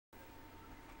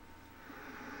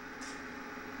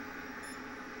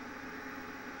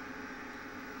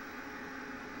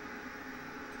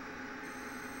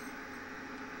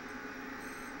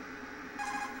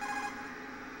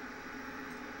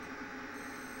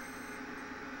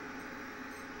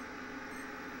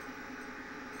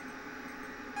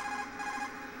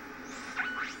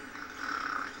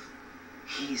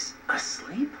He's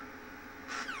asleep?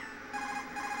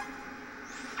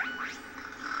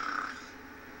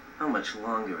 How much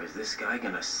longer is this guy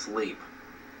gonna sleep?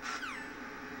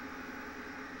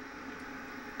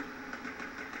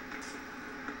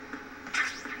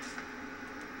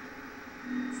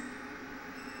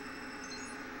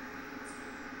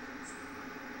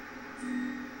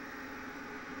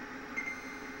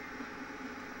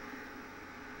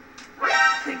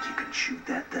 Think you can shoot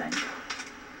that thing?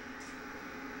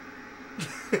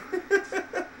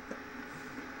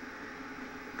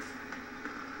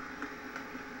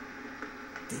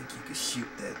 Think you can shoot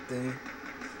that thing?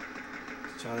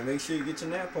 Just trying to make sure you get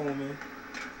your nap on, man.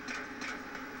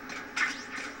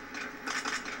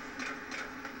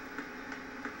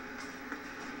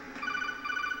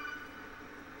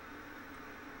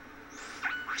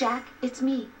 Jack, it's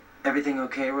me. Everything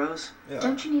okay, Rose? Yeah.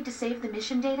 Don't you need to save the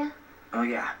mission data? Oh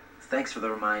yeah, thanks for the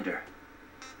reminder.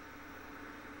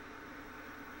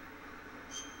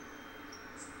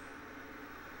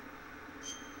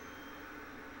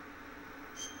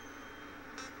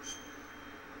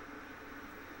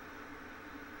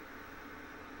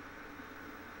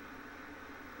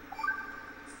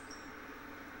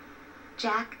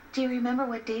 Jack, do you remember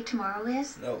what day tomorrow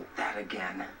is? No. That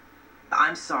again.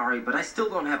 I'm sorry, but I still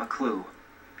don't have a clue.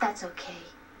 That's okay.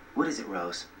 What is it,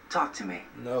 Rose? Talk to me.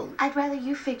 No. I'd rather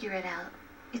you figure it out.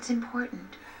 It's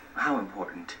important. How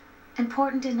important?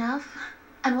 Important enough?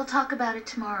 And we'll talk about it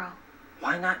tomorrow.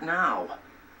 Why not now?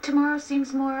 Tomorrow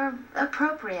seems more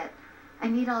appropriate. I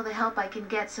need all the help I can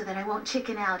get so that I won't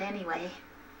chicken out anyway.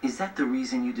 Is that the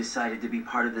reason you decided to be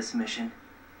part of this mission?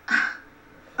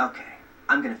 Okay.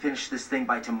 I'm gonna finish this thing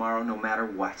by tomorrow no matter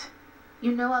what.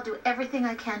 You know I'll do everything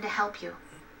I can to help you.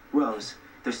 Rose,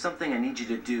 there's something I need you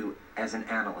to do as an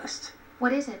analyst.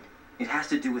 What is it? It has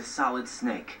to do with Solid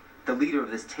Snake. The leader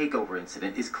of this takeover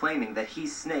incident is claiming that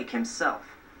he's Snake himself.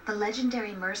 The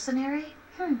legendary mercenary?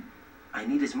 I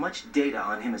need as much data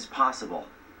on him as possible.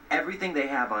 Everything they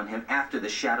have on him after the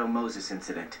Shadow Moses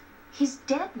incident. He's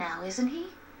dead now, isn't he?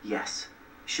 Yes.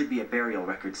 Should be a burial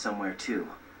record somewhere, too.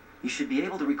 You should be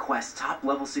able to request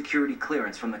top-level security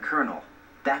clearance from the Colonel.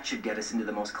 That should get us into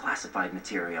the most classified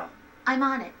material. I'm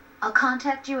on it. I'll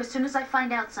contact you as soon as I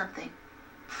find out something.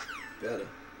 Better.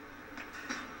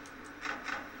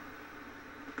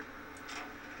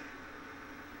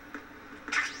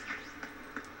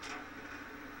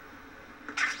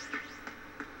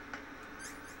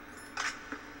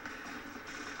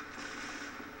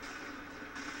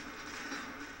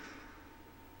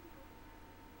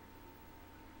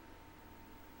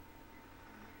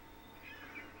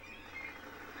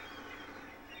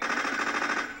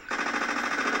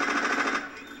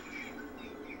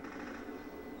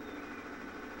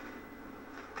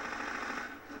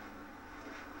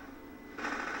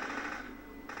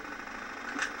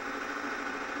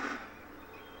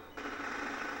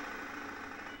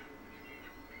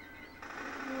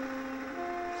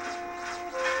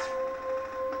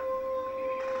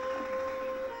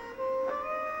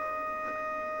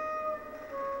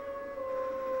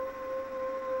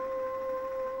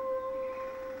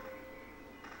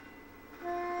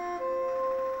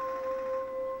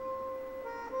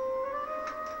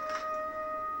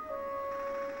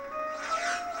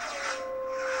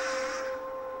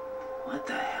 What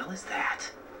the hell is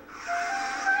that?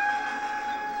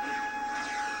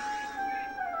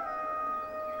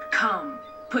 Come,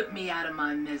 put me out of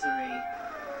my misery.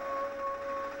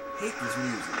 Hate this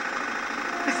music.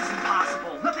 This is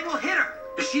impossible. Nothing will hit her.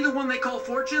 Is she the one they call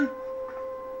Fortune?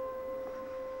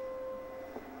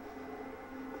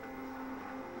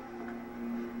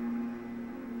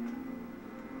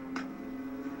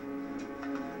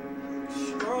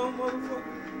 Strong motherfucker.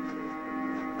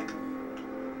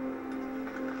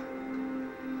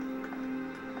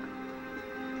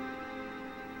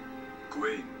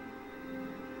 Queen.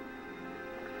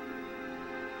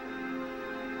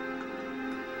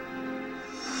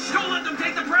 Don't let them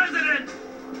take the president!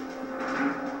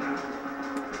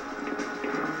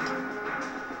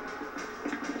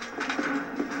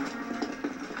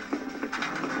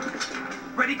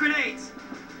 Ready grenades!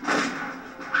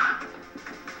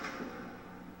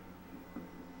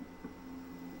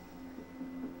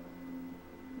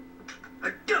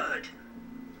 Good!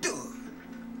 Dude.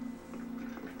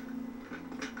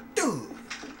 Dude.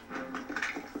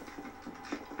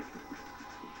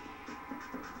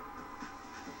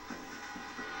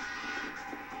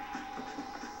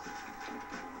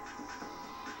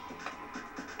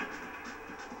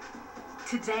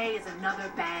 Today is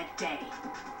another bad day.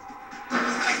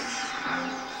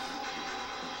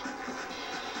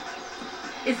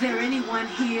 Is there anyone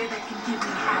here that can give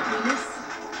me happiness?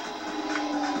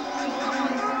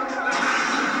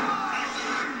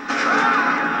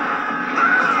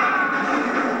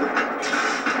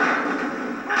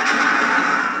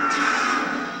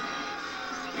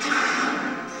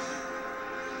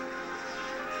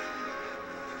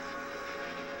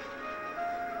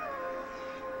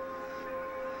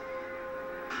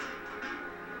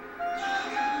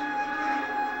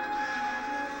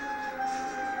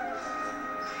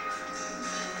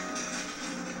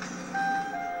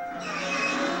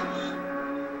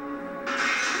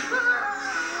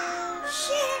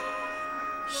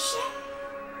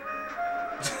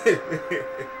 I'm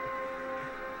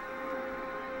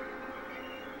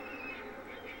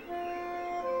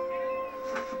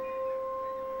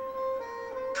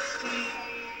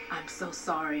so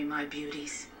sorry, my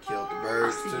beauties. Killed the I'll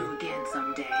birds see too. you again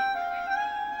someday.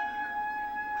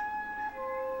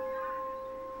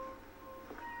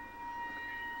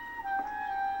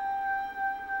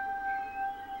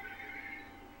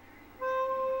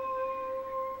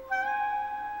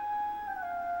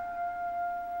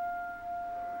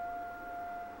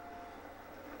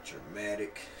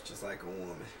 Dramatic, just like a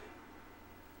woman.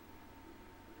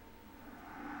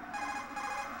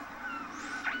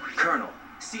 Colonel,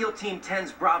 SEAL Team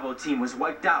 10's Bravo team was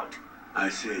wiped out. I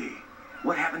see.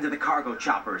 What happened to the cargo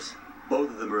choppers? Both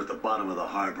of them are at the bottom of the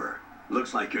harbor.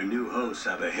 Looks like your new hosts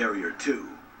have a Harrier too.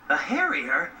 A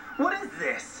Harrier? What is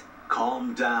this?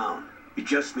 Calm down. It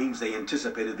just means they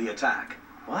anticipated the attack.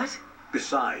 What?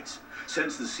 Besides,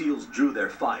 since the SEALs drew their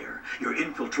fire, your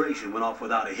infiltration went off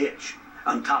without a hitch.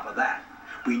 On top of that,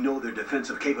 we know their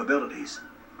defensive capabilities.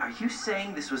 Are you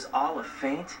saying this was all a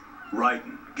feint?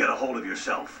 Raiden, get a hold of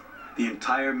yourself. The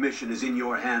entire mission is in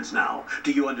your hands now.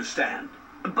 Do you understand?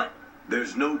 But...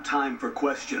 There's no time for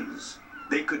questions.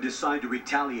 They could decide to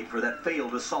retaliate for that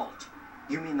failed assault.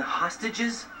 You mean the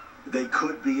hostages? They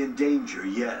could be in danger,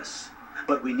 yes.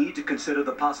 But we need to consider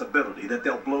the possibility that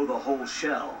they'll blow the whole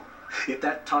shell. If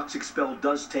that toxic spell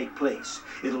does take place,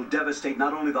 it'll devastate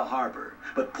not only the harbor,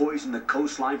 but poison the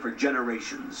coastline for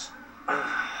generations.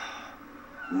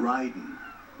 Raiden,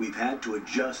 we've had to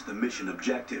adjust the mission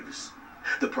objectives.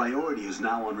 The priority is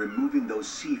now on removing those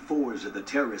C4s that the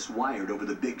terrorists wired over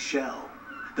the big shell.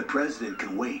 The president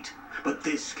can wait, but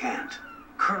this can't.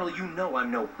 Colonel, you know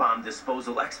I'm no bomb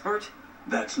disposal expert.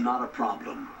 That's not a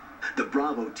problem. The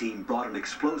Bravo team brought an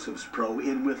explosives pro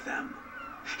in with them.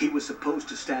 He was supposed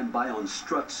to stand by on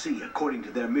Strut C according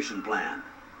to their mission plan.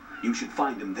 You should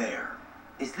find him there.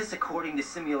 Is this according to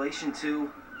simulation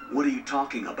too? What are you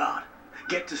talking about?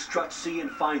 Get to Strut C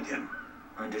and find him.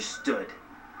 Understood.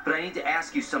 But I need to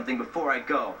ask you something before I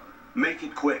go. Make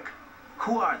it quick.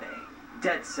 Who are they?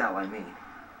 Dead Cell, I mean.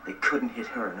 They couldn't hit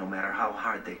her no matter how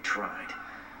hard they tried.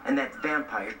 And that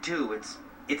vampire too,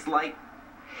 it's like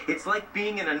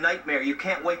being in a nightmare you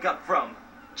can't wake up from.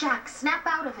 Jack, snap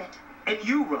out of it. And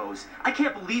you, Rose, I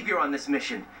can't believe you're on this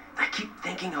mission. I keep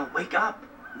thinking I'll wake up.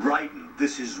 Raiden,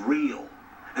 this is real.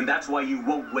 And that's why you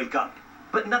won't wake up.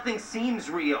 But nothing seems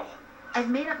real. I've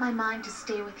made up my mind to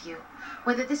stay with you.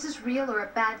 Whether this is real or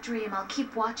a bad dream, I'll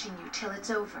keep watching you till it's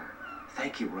over.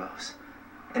 Thank you, Rose.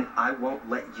 And I won't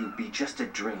let you be just a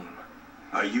dream.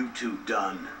 Are you two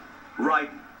done?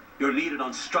 Raiden, you're needed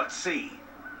on Strut C.